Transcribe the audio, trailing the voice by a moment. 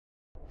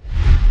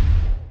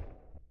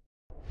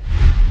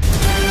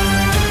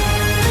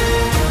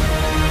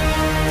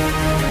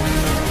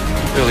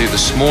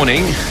this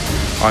morning,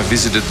 I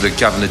visited the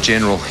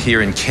Governor-General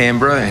here in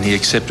Canberra and he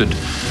accepted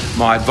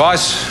my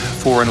advice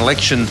for an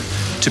election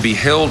to be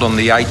held on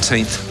the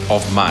 18th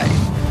of May.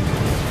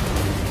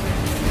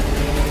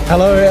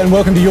 Hello and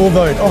welcome to Your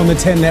Vote on the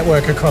 10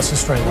 network across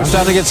Australia. We're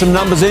starting to get some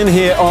numbers in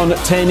here on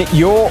 10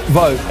 Your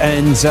Vote,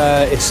 and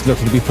it's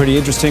looking to be pretty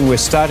interesting. We're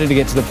starting to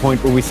get to the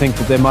point where we think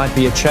that there might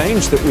be a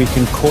change that we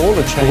can call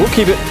a change. We'll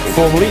keep it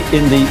formally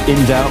in the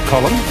in doubt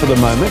column for the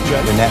moment.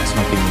 When that's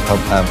not being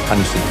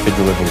punished at the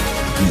federal level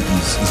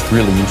is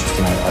really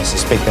interesting. I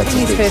suspect that's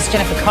News first,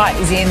 Jennifer Kite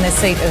is in the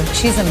seat of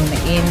Chisholm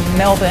in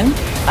Melbourne.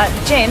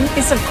 Jen,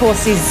 this of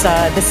course is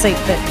the seat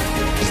that...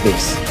 Is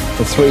this,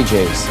 the 3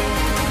 Gs.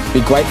 Be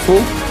grateful,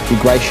 be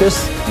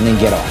gracious, and then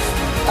get off.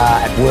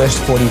 At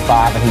worst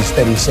 45 and he's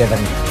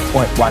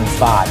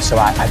 37.15. So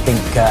I think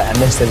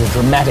unless there's a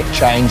dramatic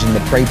change in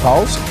the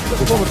pre-polls.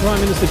 Former Prime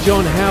Minister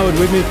John Howard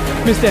with me.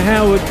 Mr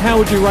Howard, how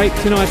would you rate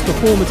tonight's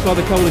performance by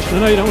the Coalition? I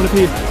know you don't want to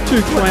appear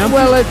too triumphant.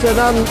 Well, it's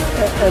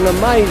an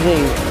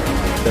amazing...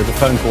 The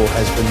phone call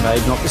has been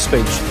made, not the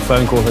speech. The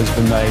phone call has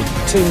been made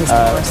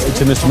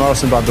to Mr.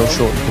 Morrison by Bill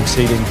Shorten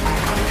conceding.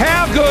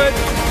 How good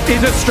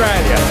is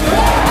Australia?